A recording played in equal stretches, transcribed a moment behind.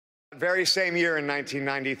Very same year in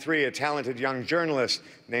 1993, a talented young journalist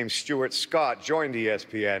named Stuart Scott joined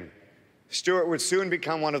ESPN. Stuart would soon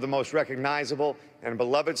become one of the most recognizable and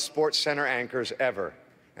beloved sports center anchors ever,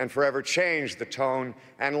 and forever change the tone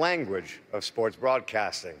and language of sports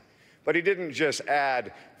broadcasting. But he didn't just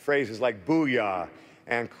add phrases like booyah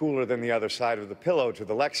and cooler than the other side of the pillow to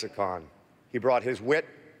the lexicon. He brought his wit,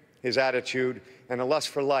 his attitude, and a lust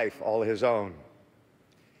for life all his own.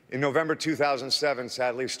 In November 2007,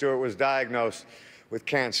 sadly, Stuart was diagnosed with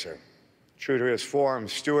cancer. True to his form,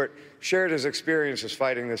 Stuart shared his experiences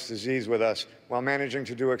fighting this disease with us while managing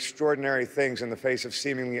to do extraordinary things in the face of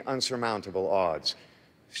seemingly unsurmountable odds.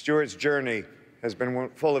 Stuart's journey has been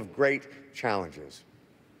full of great challenges,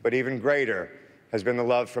 but even greater has been the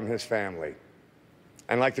love from his family.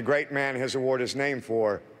 And like the great man his award is named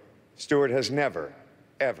for, Stuart has never,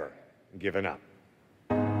 ever given up.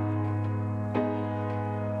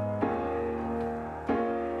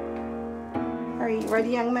 Are you ready,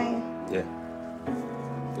 young man? Yeah.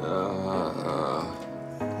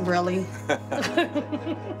 Really?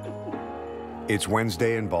 It's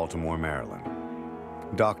Wednesday in Baltimore, Maryland.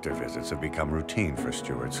 Doctor visits have become routine for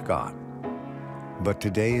Stuart Scott. But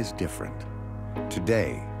today is different.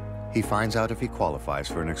 Today, he finds out if he qualifies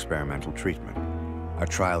for an experimental treatment, a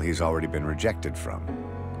trial he's already been rejected from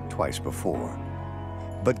twice before.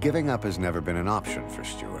 But giving up has never been an option for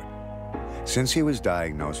Stuart. Since he was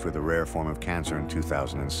diagnosed with a rare form of cancer in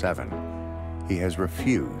 2007, he has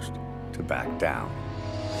refused to back down.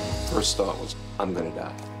 First thought was, I'm gonna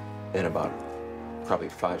die. And about probably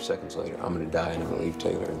 5 seconds later, I'm gonna die and I'm gonna leave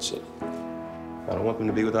Taylor and Sid. I don't want them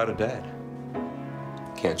to be without a dad.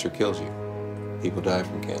 Cancer kills you. People die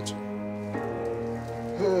from cancer.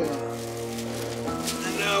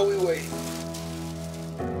 And now we wait.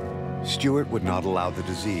 Stuart would not allow the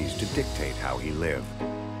disease to dictate how he lived.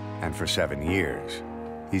 And for 7 years,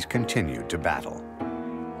 he's continued to battle.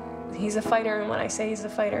 He's a fighter, and when I say he's a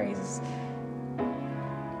fighter, he's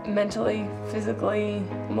mentally, physically,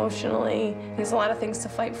 emotionally. He has a lot of things to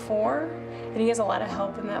fight for, and he has a lot of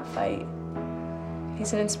help in that fight.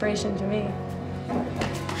 He's an inspiration to me.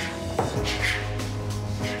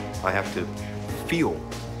 I have to feel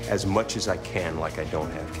as much as I can like I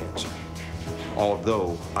don't have cancer.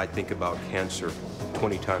 Although I think about cancer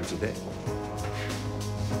 20 times a day.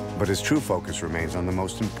 But his true focus remains on the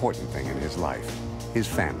most important thing in his life, his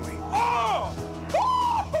family. Oh!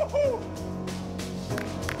 Oh!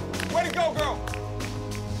 Way to go, girl!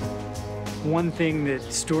 One thing that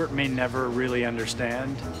Stuart may never really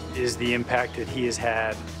understand is the impact that he has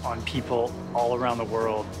had on people all around the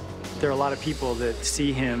world. There are a lot of people that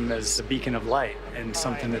see him as a beacon of light and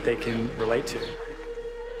something that they can relate to.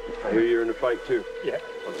 I hear you're in the fight, too. Yeah.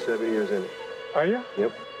 I'm 7 years in it. Are you?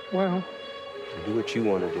 Yep. Well, Do what you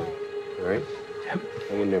want to do, all right? Yep.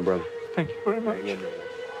 Hang in there, brother. Thank you very much. Hang in there.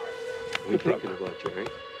 We're thinking about you, right?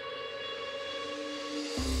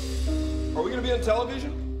 Are we gonna be on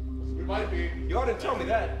television? We might be. You ought to tell me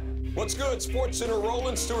that. What's good? Sports Center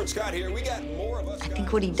rolling. Stuart Scott here. We got more of us. I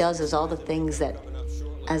think what he does is all the things that,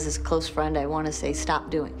 as his close friend, I want to say stop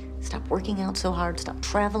doing. Stop working out so hard, stop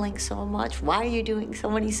traveling so much. Why are you doing so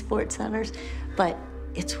many sports centers? But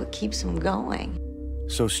it's what keeps him going.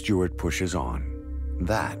 So Stuart pushes on.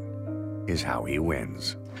 That is how he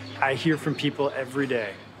wins. I hear from people every day.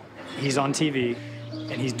 He's on TV,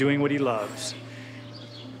 and he's doing what he loves.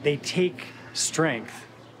 They take strength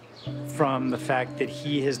from the fact that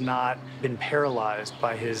he has not been paralyzed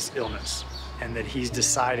by his illness and that he's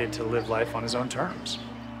decided to live life on his own terms.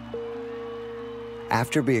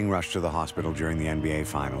 After being rushed to the hospital during the NBA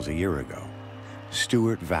Finals a year ago,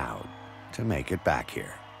 Stuart vowed to make it back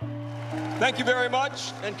here. Thank you very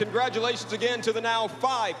much, and congratulations again to the now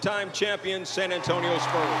 5-time champion San Antonio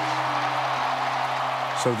Spurs.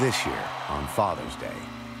 So this year, on Father's Day,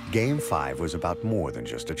 Game 5 was about more than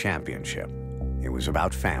just a championship. It was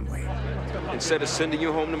about family. Instead of sending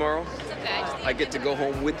you home tomorrow, I get to go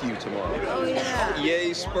home with you tomorrow. Oh, yeah.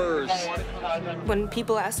 Yay, Spurs. When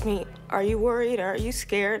people ask me, are you worried, are you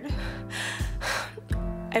scared?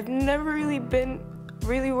 I've never really been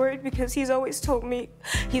really worried because he's always told me,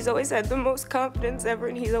 he's always had the most confidence ever,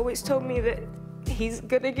 and he's always told me that he's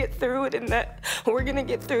gonna get through it and that we're gonna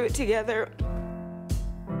get through it together.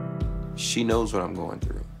 She knows what I'm going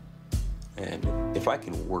through. And if I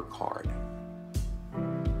can work hard,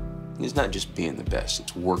 it's not just being the best,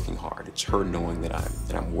 it's working hard. It's her knowing that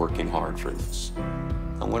I'm working hard for this.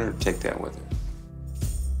 I want her to take that with her.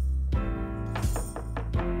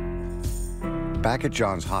 Back at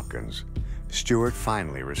Johns Hopkins, Stuart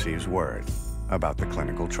finally receives word about the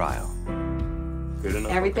clinical trial. Good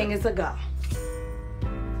enough. Everything is a go.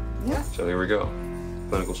 So here we go.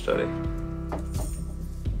 clinical study.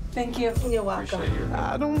 Thank you. You're welcome. Appreciate your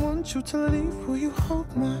I don't want you to leave. Will you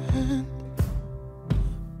hold my hand?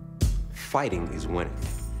 Fighting is winning,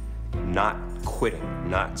 not quitting,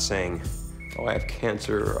 not saying, oh, I have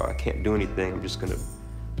cancer, or I can't do anything, I'm just gonna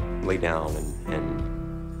lay down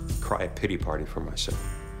and cry a pity party for myself.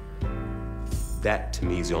 That, to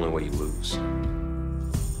me, is the only way you lose.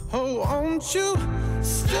 Oh, won't you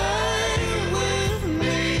stay with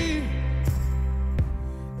me?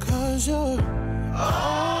 'Cause you're all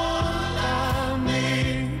I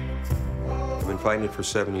need. I've been fighting it for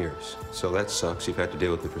 7 years, so that sucks. You've had to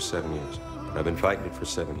deal with it for 7 years. But I've been fighting it for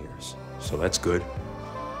 7 years, so that's good.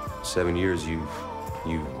 7 years you've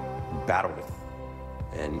battled it.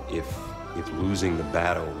 And if losing the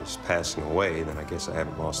battle is passing away, then I guess I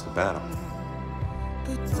haven't lost the battle.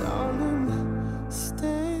 But darling,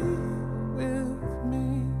 stay with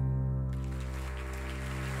me.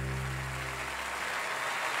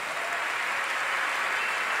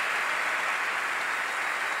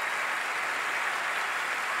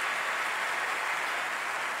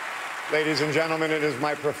 Ladies and gentlemen, it is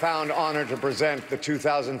my profound honor to present the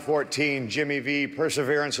 2014 Jimmy V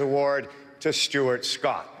Perseverance Award to Stuart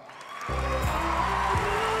Scott.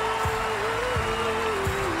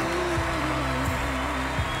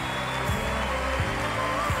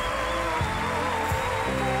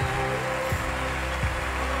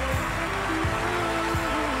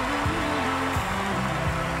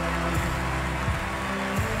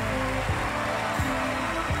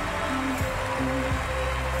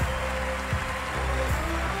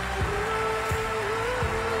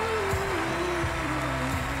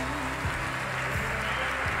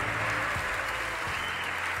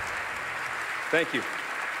 Thank you.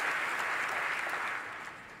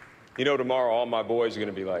 You know, tomorrow all my boys are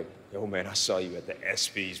gonna be like, yo man, I saw you at the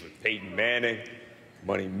ESPYs with Peyton Manning,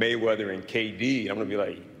 Money Mayweather, and KD. I'm gonna be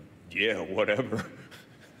like, yeah, whatever.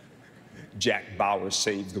 Jack Bauer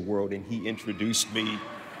saved the world and he introduced me.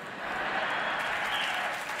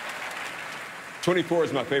 24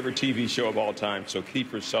 is my favorite TV show of all time, so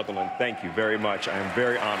Kiefer Sutherland, thank you very much. I am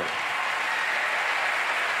very honored.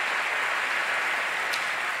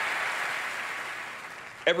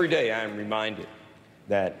 Every day I am reminded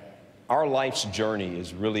that our life's journey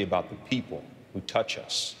is really about the people who touch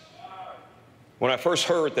us. When I first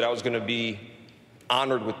heard that I was going to be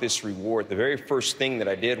honored with this reward, the very first thing that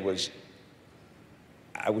I did was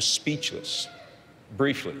I was speechless,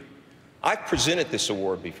 briefly. I've presented this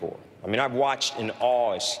award before. I mean, I've watched in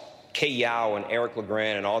awe as Kay Yao and Eric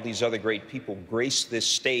LeGrand and all these other great people grace this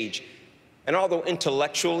stage. And although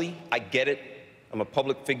intellectually I get it, I'm a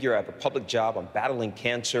public figure, I have a public job, I'm battling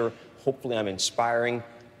cancer, hopefully I'm inspiring.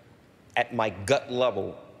 At my gut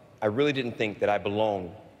level, I really didn't think that I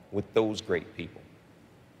belonged with those great people.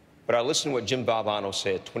 But I listened to what Jim Valvano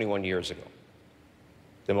said 21 years ago.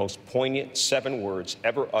 The most poignant 7 words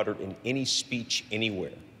ever uttered in any speech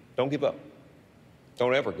anywhere. Don't give up.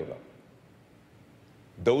 Don't ever give up.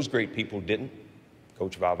 Those great people didn't.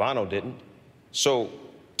 Coach Valvano didn't. So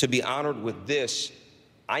to be honored with this,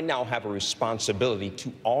 I now have a responsibility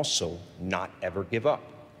to also not ever give up.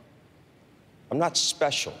 I'm not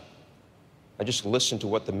special. I just listened to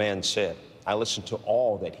what the man said. I listened to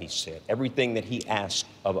all that he said, everything that he asked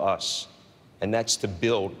of us, and that's to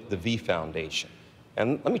build the V Foundation.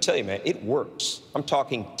 And let me tell you, man, it works. I'm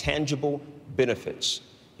talking tangible benefits.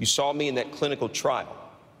 You saw me in that clinical trial.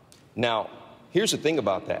 Now, here's the thing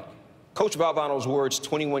about that. Coach Valvano's words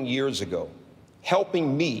 21 years ago,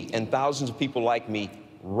 helping me and thousands of people like me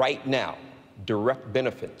right now, direct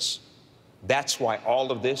benefits. That's why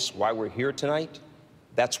all of this, why we're here tonight,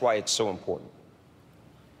 that's why it's so important.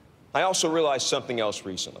 I also realized something else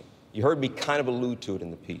recently. You heard me kind of allude to it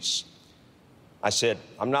in the piece. I said,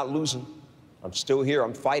 I'm not losing. I'm still here,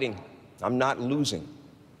 I'm fighting. I'm not losing.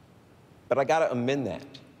 But I gotta amend that.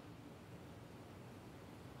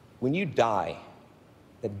 When you die,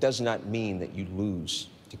 that does not mean that you lose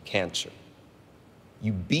to cancer.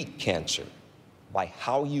 You beat cancer by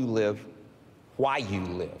how you live, why you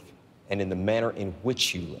live, and in the manner in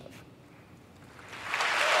which you live.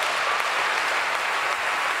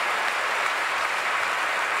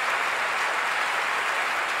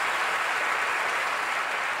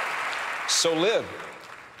 So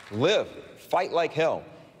live, fight like hell.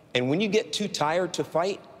 And when you get too tired to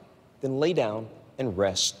fight, then lay down and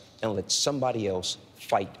rest and let somebody else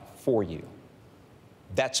fight for you.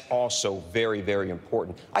 That's also very, very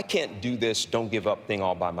important. I can't do this don't give up thing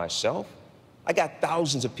all by myself. I got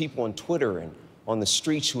thousands of people on Twitter and on the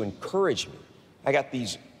streets who encourage me. I got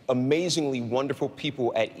these amazingly wonderful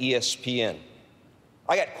people at ESPN.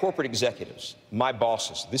 I got corporate executives, my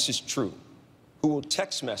bosses, this is true, who will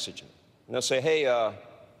text message me. And they'll say, hey,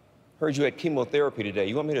 heard you had chemotherapy today.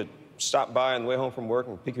 You want me to stop by on the way home from work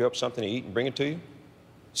and pick you up something to eat and bring it to you?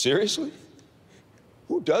 Seriously?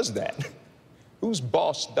 Who does that? Whose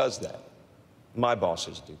boss does that? My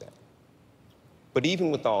bosses do that. But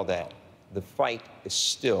even with all that, the fight is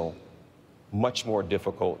still much more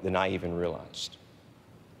difficult than I even realized.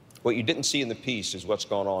 What you didn't see in the piece is what's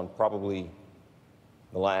gone on probably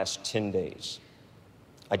the last 10 days.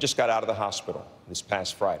 I just got out of the hospital this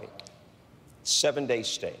past Friday. 7-day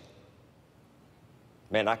stay.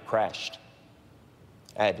 Man, I crashed.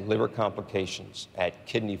 I had liver complications. I had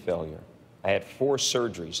kidney failure. I had 4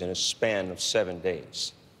 surgeries in a span of 7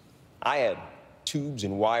 days. I had tubes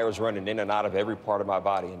and wires running in and out of every part of my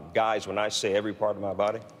body. And guys, when I say every part of my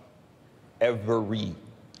body, every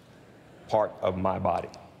part of my body.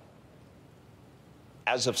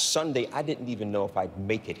 As of Sunday, I didn't even know if I'd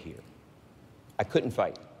make it here. I couldn't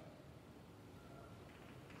fight.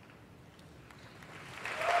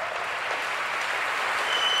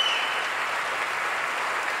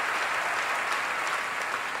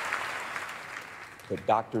 But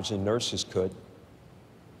doctors and nurses could.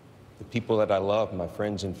 The people that I love, my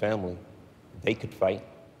friends and family, they could fight.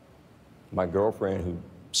 My girlfriend, who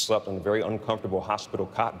slept on a very uncomfortable hospital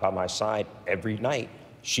cot by my side every night,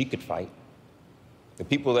 she could fight. The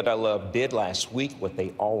people that I love did last week what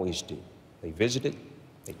they always do. They visited,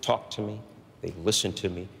 they talked to me, they listened to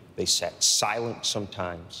me, they sat silent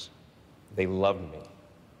sometimes. They loved me.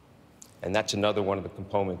 And that's another one of the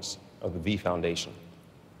components of the V Foundation.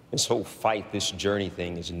 This whole fight, this journey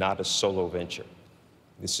thing is not a solo venture.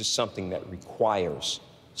 This is something that requires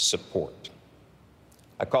support.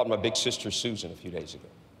 I called my big sister Susan a few days ago.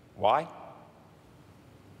 Why?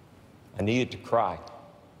 I needed to cry.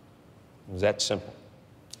 It was that simple.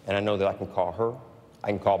 And I know that I can call her. I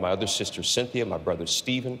can call my other sister Cynthia, my brother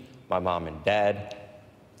Stephen, my mom and dad,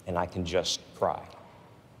 and I can just cry.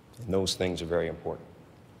 And those things are very important.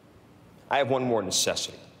 I have one more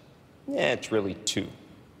necessity. Yeah, it's really two.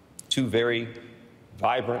 Two very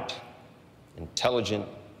vibrant, intelligent,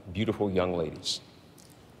 beautiful young ladies.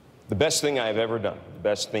 The best thing I have ever done, the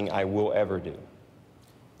best thing I will ever do,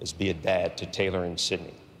 is be a dad to Taylor and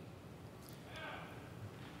Sydney.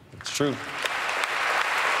 It's true.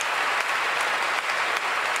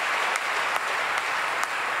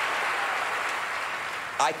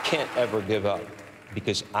 I can't ever give up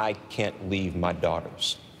because I can't leave my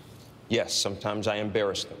daughters. Yes, sometimes I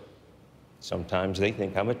embarrass them. Sometimes they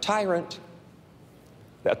think I'm a tyrant.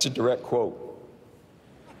 That's a direct quote.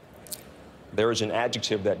 There is an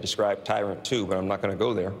adjective that describes tyrant too, but I'm not going to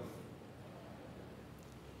go there.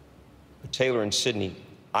 But Taylor and Sydney,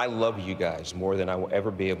 I love you guys more than I will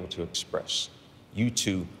ever be able to express. You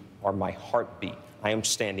two are my heartbeat. I am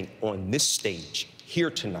standing on this stage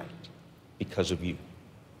here tonight because of you.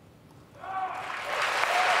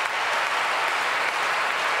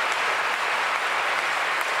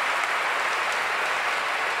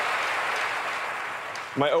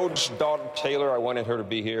 My oldest daughter, Taylor, I wanted her to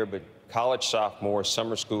be here, but college sophomore,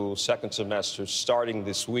 summer school, second semester, starting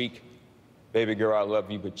this week. Baby girl, I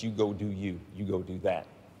love you, but you go do you. You go do that.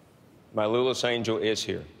 My littlest angel is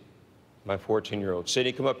here, my 14-year-old.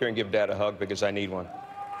 Sydney, come up here and give Dad a hug because I need one.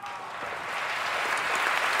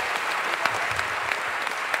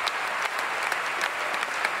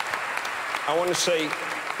 I want to say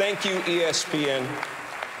thank you, ESPN.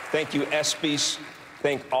 Thank you, ESPYS.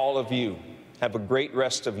 Thank all of you. Have a great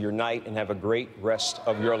rest of your night and have a great rest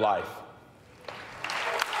of your life.